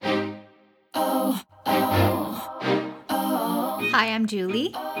Hi, I'm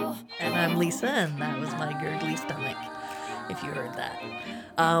Julie. And I'm Lisa, and that was my gurgly stomach, if you heard that.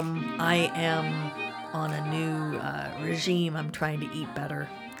 I am on a new regime. I'm trying to eat better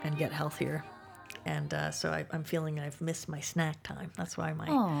and get healthier. And so I'm feeling I've missed my snack time. That's why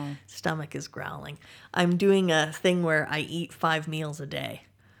my stomach is growling. I'm doing a thing where I eat 5 meals a day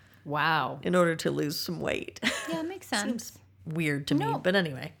Wow. in order to lose some weight. Yeah, it makes sense. Seems weird to me, but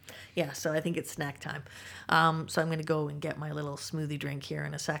anyway, yeah. So I think it's snack time. So I'm going to go and get my little smoothie drink here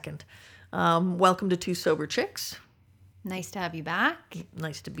in a second. Welcome to Two Sober Chicks. Nice to have you back.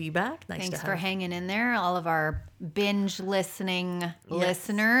 Nice to be back. Thanks for hanging in there. All of our binge listening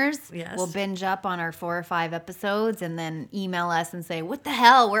listeners will binge up on our 4 or 5 episodes and then email us and say, "What the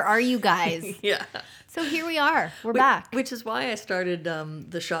hell? Where are you guys?" Yeah. So here we are. We're back. Which is why I started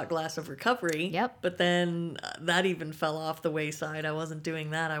the shot glass of recovery. Yep. But then that even fell off the wayside. I wasn't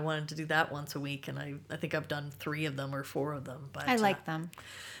doing that. I wanted to do that once a week, and I think I've done 3 of them or 4 of them. But I like them.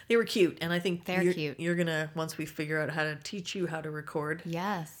 They were cute, and I think they're cute. You're gonna, once we figure out how to teach you how to record.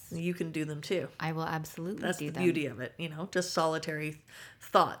 Yes. You can do them too. I will absolutely do them. That's the beauty of it, just solitary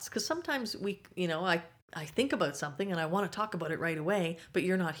thoughts. Because sometimes I think about something and I want to talk about it right away, but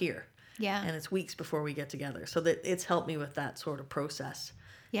you're not here. Yeah. And it's weeks before we get together. So that it's helped me with that sort of process.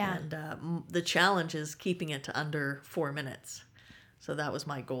 Yeah. And the challenge is keeping it to under 4 minutes. So that was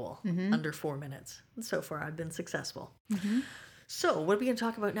my goal, under 4 minutes. And so far I've been successful. Mm-hmm. So, what are we going to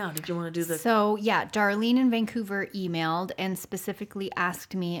talk about now? Did you want to do the... So, yeah, Darlene in Vancouver emailed and specifically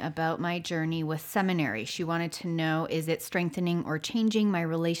asked me about my journey with seminary. She wanted to know, is it strengthening or changing my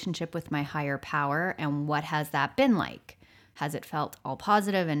relationship with my higher power? And what has that been like? Has it felt all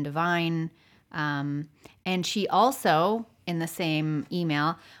positive and divine? And she also, in the same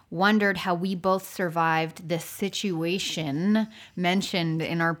email, wondered how we both survived this situation mentioned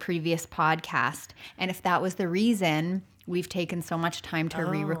in our previous podcast. And if that was the reason we've taken so much time to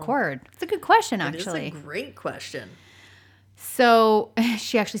re-record. It's a good question, actually. It is a great question. So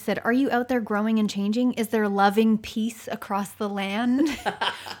she actually said, "Are you out there growing and changing? Is there loving peace across the land?"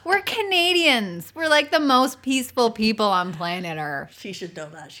 We're Canadians. We're like the most peaceful people on planet Earth. She should know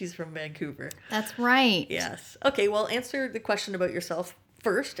that. She's from Vancouver. That's right. Yes. Okay, well, answer the question about yourself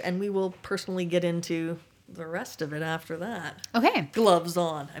first, and we will personally get into the rest of it after that. Okay. Gloves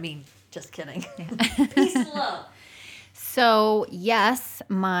on. I mean, just kidding. Yeah. Peace and love. So, yes,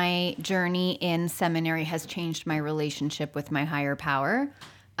 my journey in seminary has changed my relationship with my higher power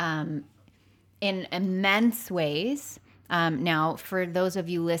in immense ways. Now, for those of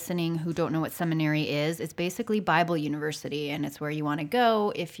you listening who don't know what seminary is, it's basically Bible university, and it's where you want to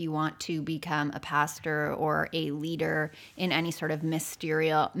go if you want to become a pastor or a leader in any sort of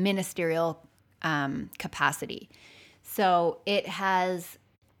ministerial capacity. So it has...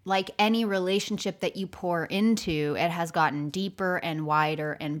 like any relationship that you pour into, it has gotten deeper and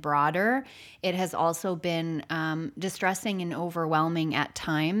wider and broader. It has also been distressing and overwhelming at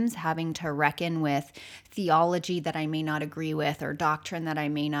times, having to reckon with theology that I may not agree with or doctrine that I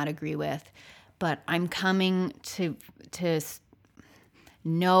may not agree with. But I'm coming to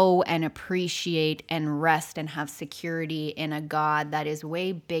know and appreciate and rest and have security in a God that is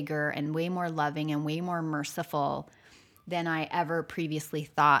way bigger and way more loving and way more merciful than I ever previously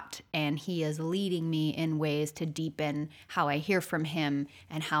thought. And he is leading me in ways to deepen how I hear from him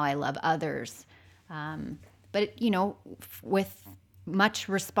and how I love others. But, with much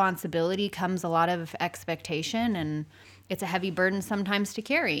responsibility comes a lot of expectation, and it's a heavy burden sometimes to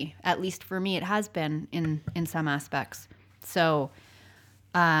carry. At least for me, it has been in some aspects. So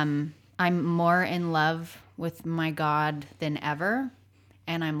I'm more in love with my God than ever,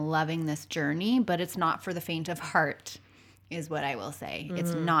 and I'm loving this journey, but it's not for the faint of heart, is what I will say. Mm-hmm.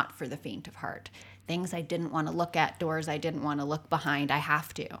 It's not for the faint of heart. Things I didn't want to look at, doors I didn't want to look behind, I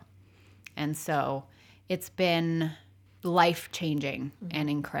have to. And so it's been life-changing and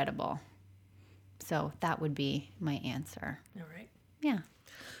incredible. So that would be my answer. All right. Yeah.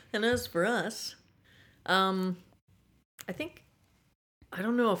 And as for us, I think, I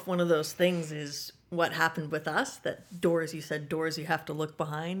don't know if one of those things is what happened with us, that doors, you said doors you have to look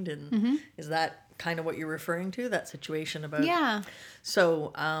behind, and is that kind of what you're referring to, that situation about... Yeah.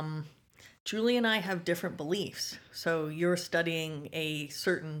 So Julie and I have different beliefs. So you're studying a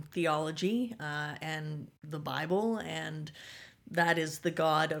certain theology and the Bible, and that is the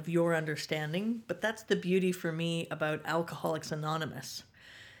God of your understanding. But that's the beauty for me about Alcoholics Anonymous.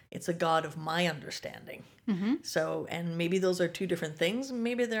 It's a God of my understanding. Mm-hmm. So, and maybe those are 2 different things.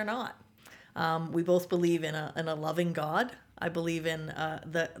 Maybe they're not. We both believe in a loving God. I believe in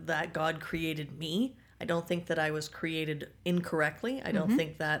that God created me. I don't think that I was created incorrectly. I don't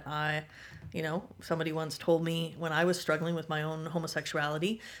think that somebody once told me when I was struggling with my own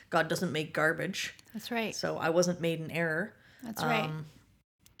homosexuality, God doesn't make garbage. That's right. So I wasn't made in error. That's right.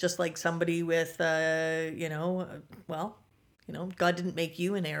 Just like somebody with, God didn't make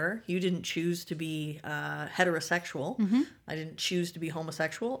you in error. You didn't choose to be heterosexual. I didn't choose to be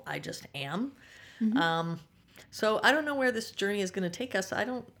homosexual. I just am. So I don't know where this journey is going to take us. I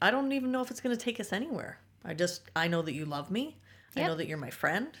don't even know if it's going to take us anywhere. I know that you love me. I know that you're my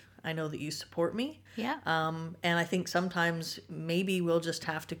friend. I know that you support me. Yeah. And I think sometimes maybe we'll just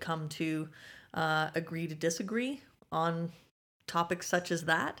have to come to agree to disagree on topics such as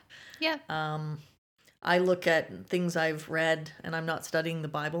that. Yeah. I look at things I've read, and I'm not studying the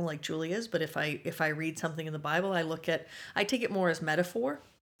Bible like Julie is, but if I read something in the Bible, I take it more as metaphor.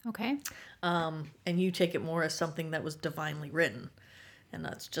 Okay. And you take it more as something that was divinely written. And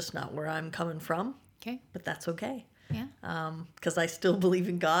that's just not where I'm coming from. Okay. But that's okay. Yeah. Because I still believe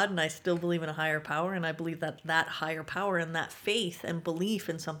in God, and I still believe in a higher power, and I believe that higher power and that faith and belief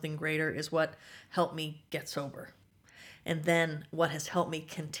in something greater is what helped me get sober. And then what has helped me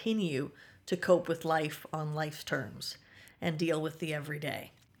continue to cope with life on life's terms and deal with the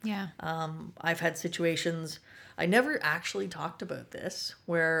everyday. Yeah. I've had situations, I never actually talked about this,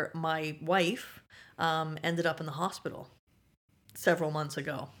 where my wife ended up in the hospital several months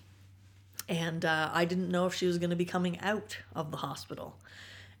ago. And I didn't know if she was going to be coming out of the hospital.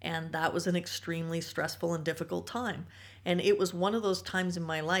 And that was an extremely stressful and difficult time. And it was one of those times in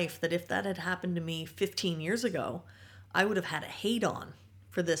my life that if that had happened to me 15 years ago, I would have had a hate on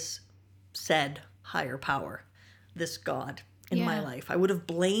for this said higher power, this God in my life. I would have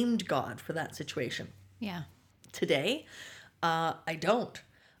blamed God for that situation. Yeah. Today, I don't.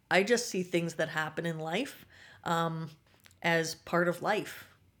 I just see things that happen in life as part of life.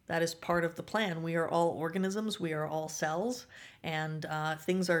 That is part of the plan. We are all organisms. We are all cells, and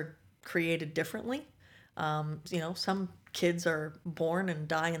things are created differently. Some kids are born and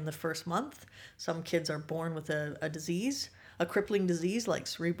die in the first month. Some kids are born with a disease, a crippling disease like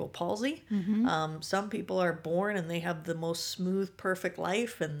cerebral palsy. Some people are born and they have the most smooth, perfect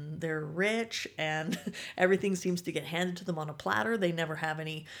life, and they're rich, and everything seems to get handed to them on a platter. They never have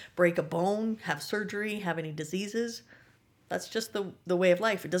any break a bone, have surgery, have any diseases. That's just the way of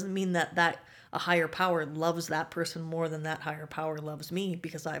life. It doesn't mean that a higher power loves that person more than that higher power loves me,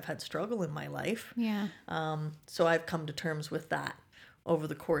 because I've had struggle in my life. Yeah. So I've come to terms with that over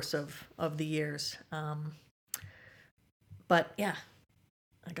the course of the years. But yeah,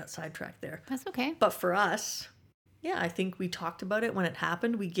 I got sidetracked there. That's okay. But for us, yeah, I think we talked about it when it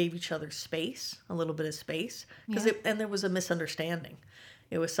happened. We gave each other space, a little bit of space, and there was a misunderstanding.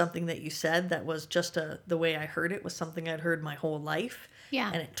 It was something that you said that was just the way I heard it was something I'd heard my whole life. Yeah.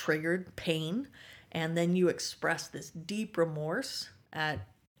 And it triggered pain. And then you expressed this deep remorse at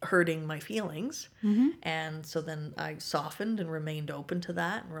hurting my feelings. And so then I softened and remained open to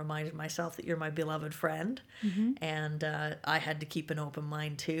that and reminded myself that you're my beloved friend. And I had to keep an open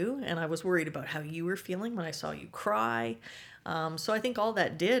mind too. And I was worried about how you were feeling when I saw you cry. So I think all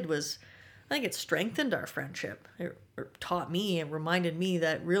that did was, I think it strengthened our friendship. It taught me and reminded me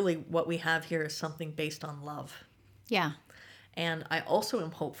that really what we have here is something based on love. Yeah. And I also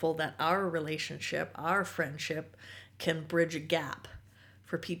am hopeful that our relationship, our friendship, can bridge a gap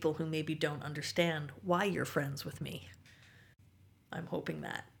for people who maybe don't understand why you're friends with me. I'm hoping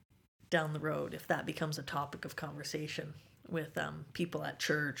that down the road, if that becomes a topic of conversation with people at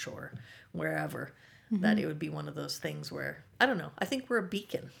church or wherever, that it would be one of those things where, I don't know, I think we're a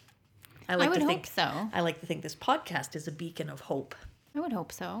beacon. I would hope so. I like to think this podcast is a beacon of hope. I would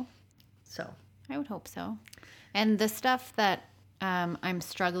hope so. So. I would hope so. And the stuff that I'm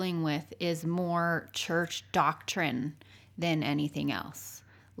struggling with is more church doctrine than anything else.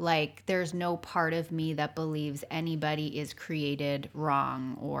 Like, there's no part of me that believes anybody is created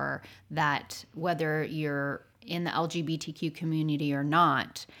wrong, or that whether you're in the LGBTQ community or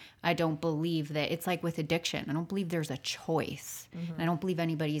not, I don't believe that. It's like with addiction. I don't believe there's a choice. And I don't believe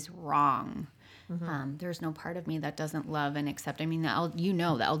anybody's wrong. There's no part of me that doesn't love and accept. I mean, the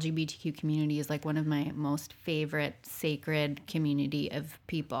LGBTQ community is like one of my most favorite sacred community of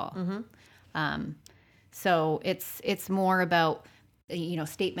people. So it's more about,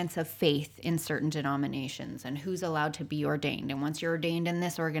 statements of faith in certain denominations and who's allowed to be ordained. And once you're ordained in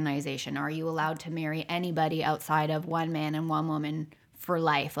this organization, are you allowed to marry anybody outside of one man and one woman for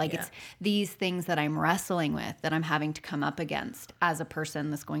life? Like, it's these things that I'm wrestling with, that I'm having to come up against as a person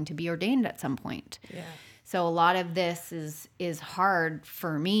that's going to be ordained at some point. So a lot of this is hard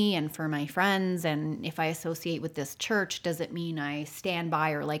for me and for my friends. And if I associate with this church, does it mean I stand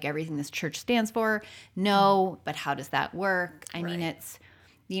by or like everything this church stands for? No, but how does that work? I mean, Right.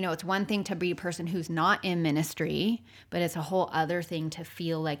 it's one thing to be a person who's not in ministry, but it's a whole other thing to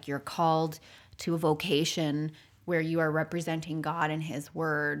feel like you're called to a vocation where you are representing God and his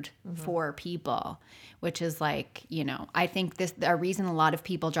word for people, which is like, I think a reason a lot of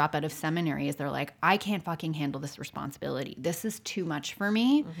people drop out of seminary is they're like, I can't fucking handle this responsibility. This is too much for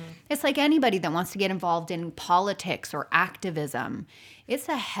me. It's like anybody that wants to get involved in politics or activism. It's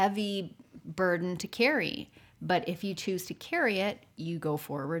a heavy burden to carry. But if you choose to carry it, you go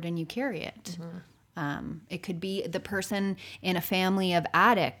forward and you carry it. It could be the person in a family of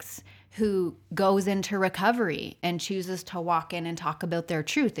addicts who goes into recovery and chooses to walk in and talk about their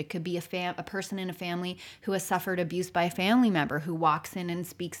truth. It could be a person in a family who has suffered abuse by a family member who walks in and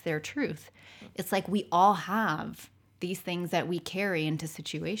speaks their truth. It's like we all have these things that we carry into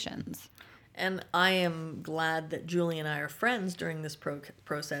situations. And I am glad that Julie and I are friends during this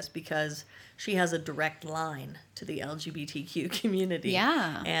process because she has a direct line to the LGBTQ community.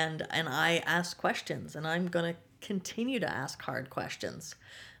 Yeah. And I ask questions, and I'm going to continue to ask hard questions.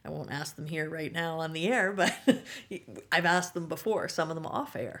 I won't ask them here right now on the air, but I've asked them before, some of them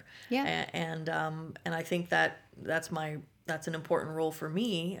off air. Yeah. And I think that's an important role for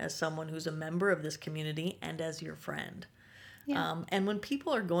me as someone who's a member of this community and as your friend. Yeah. And when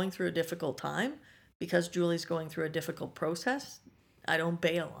people are going through a difficult time, because Julie's going through a difficult process, I don't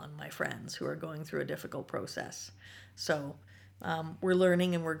bail on my friends who are going through a difficult process. So we're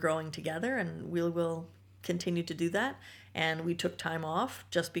learning and we're growing together, and we will continue to do that. And we took time off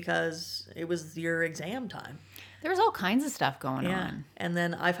just because it was your exam time. There's all kinds of stuff going on. And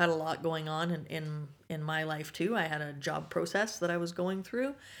then I've had a lot going on in my life too. I had a job process that I was going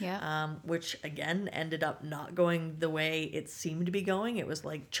through, which again ended up not going the way it seemed to be going. It was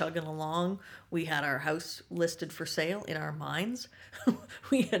like chugging along. We had our house listed for sale in our minds.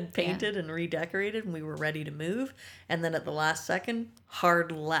 We had painted and redecorated, and we were ready to move. And then at the last second,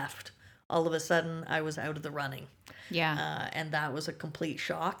 hard left. All of a sudden, I was out of the running. Yeah. And that was a complete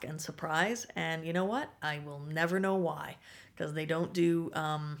shock and surprise. And you know what? I will never know why, because they don't do,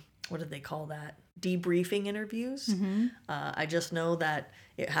 what do they call that? Debriefing interviews. I just know that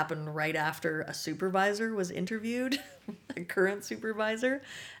it happened right after a supervisor was interviewed, a current supervisor.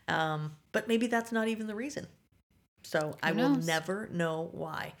 But maybe that's not even the reason. So I will never know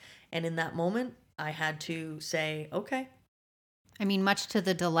why. And in that moment, I had to say, okay. I mean, much to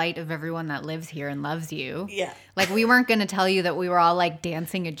the delight of everyone that lives here and loves you. Yeah. Like, we weren't going to tell you that we were all like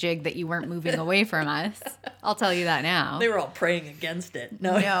dancing a jig that you weren't moving away from us. I'll tell you that now. They were all praying against it.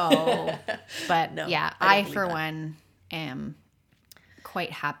 No. But No, yeah, I for one, am quite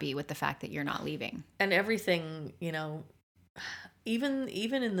happy with the fact that you're not leaving. And everything, even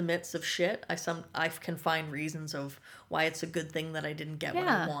in the midst of shit, I can find reasons of why it's a good thing that I didn't get what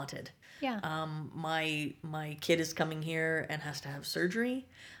I wanted. Yeah. My kid is coming here and has to have surgery.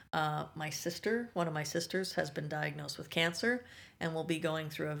 One of my sisters has been diagnosed with cancer and will be going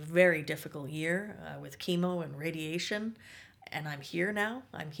through a very difficult year with chemo and radiation. And I'm here now.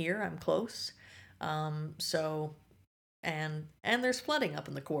 I'm here. I'm close. So, and there's flooding up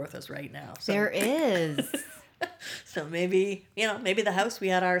in the Kawarthas right now. So. There is. So maybe the house we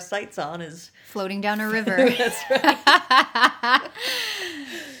had our sights on is floating down a river. That's right.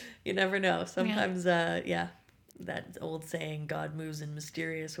 You never know. Sometimes, that old saying, God moves in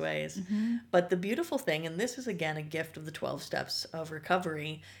mysterious ways. Mm-hmm. But the beautiful thing, and this is again a gift of the 12 steps of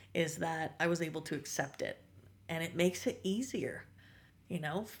recovery, is that I was able to accept it. And it makes it easier.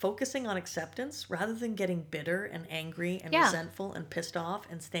 Focusing on acceptance rather than getting bitter and angry and resentful and pissed off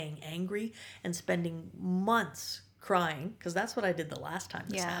and staying angry and spending months crying, because that's what I did the last time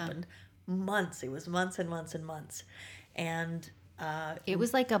this happened. Months. It was months and months and months. And it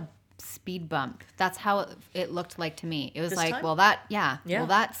was like a speed bump. That's how it looked like to me. It was like, time? well,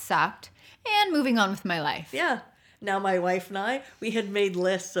 that sucked. And moving on with my life. Yeah. Now my wife and I, we had made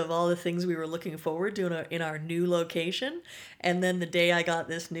lists of all the things we were looking forward to in our new location. And then the day I got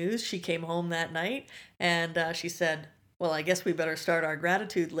this news, she came home that night and she said, well, I guess we better start our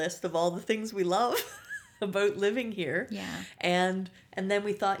gratitude list of all the things we love about living here. Yeah. And then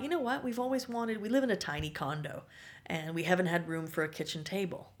we thought, you know what? We live in a tiny condo. And we haven't had room for a kitchen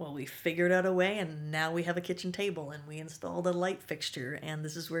table. Well, we figured out a way, and now we have a kitchen table, and we installed a light fixture, and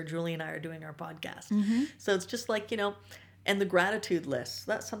this is where Julie and I are doing our podcast. Mm-hmm. So it's just like, and the gratitude lists,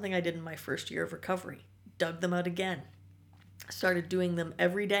 that's something I did in my first year of recovery. Dug them out again. Started doing them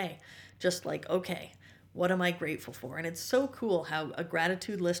every day. Just like, okay, what am I grateful for? And it's so cool how a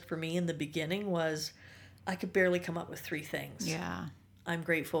gratitude list for me in the beginning was, I could barely come up with 3 things. Yeah. I'm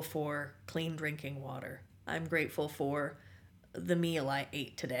grateful for clean drinking water. I'm grateful for the meal I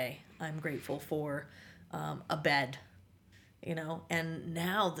ate today. I'm grateful for a bed, and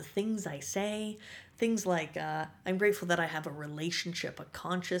now the things I say, things like I'm grateful that I have a relationship, a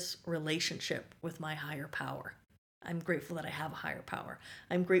conscious relationship with my higher power. I'm grateful that I have a higher power.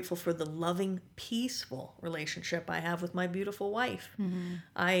 I'm grateful for the loving, peaceful relationship I have with my beautiful wife.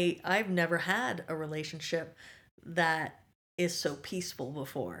 I've never had a relationship that is so peaceful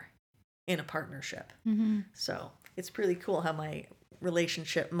before in a partnership. So it's pretty cool how my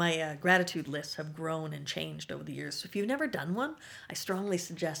gratitude lists have grown and changed over the years. So if you've never done one, I strongly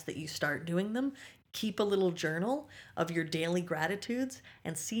suggest that you start doing them. Keep a little journal of your daily gratitudes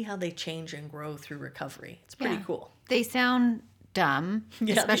and see how they change and grow through recovery. It's pretty cool. They sound dumb,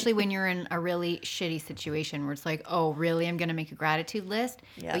 Yeah, especially when you're in a really shitty situation where it's like, oh, really? I'm going to make a gratitude list.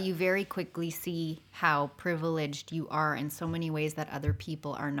 Yeah. But you very quickly see how privileged you are in so many ways that other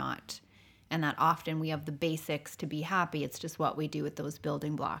people are not. And that often we have the basics to be happy. It's just what we do with those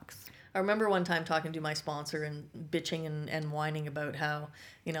building blocks. I remember one time talking to my sponsor and bitching and whining about how,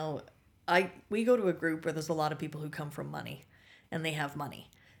 we go to a group where there's a lot of people who come from money and they have money.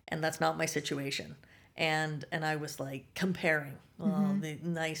 And that's not my situation. And I was like comparing. Well,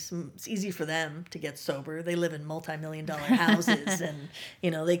 it's easy for them to get sober. They live in multi-million-dollar houses and,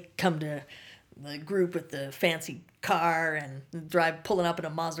 they come to the group with the fancy car and pulling up in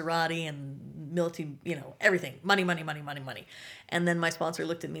a Maserati and everything. Money, money, money, money, money. And then my sponsor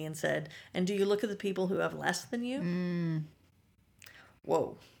looked at me and said, and do you look at the people who have less than you?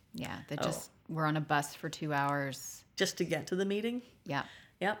 Whoa. Yeah, that just we're on a bus for 2 hours. Just to get to the meeting? Yeah.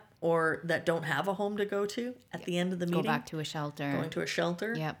 Yep. Or that don't have a home to go to at the end of the meeting. Go back to a shelter. Going to a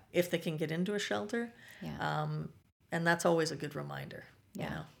shelter. Yep. If they can get into a shelter. Yeah. And that's always a good reminder.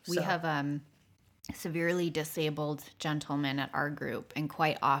 Yeah. We have severely disabled gentlemen at our group, and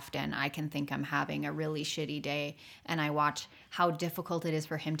quite often I can think I'm having a really shitty day and I watch how difficult it is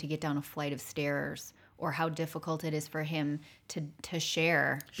for him to get down a flight of stairs, or how difficult it is for him to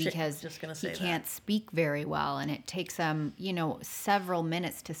share because he can't speak very well, and it takes him several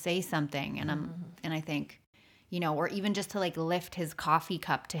minutes to say something, and I think or even just to like lift his coffee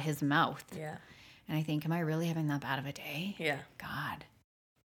cup to his mouth. Yeah. And I think, am I really having that bad of a day? Yeah. God.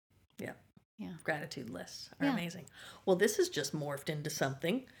 Yeah. Yeah. Gratitude lists are amazing. Well, this has just morphed into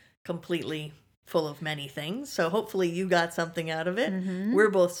something completely full of many things. So hopefully you got something out of it.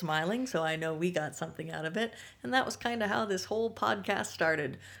 We're both smiling, so I know we got something out of it. And that was kind of how this whole podcast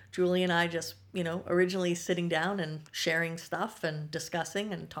started. Julie and I just, originally sitting down and sharing stuff and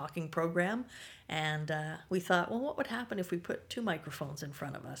discussing and talking program. And we thought, well, what would happen if we put 2 microphones in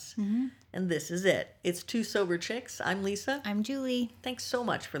front of us? And this is it. It's 2 Sober Chicks. I'm Lisa. I'm Julie. Thanks so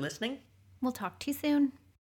much for listening. We'll talk to you soon.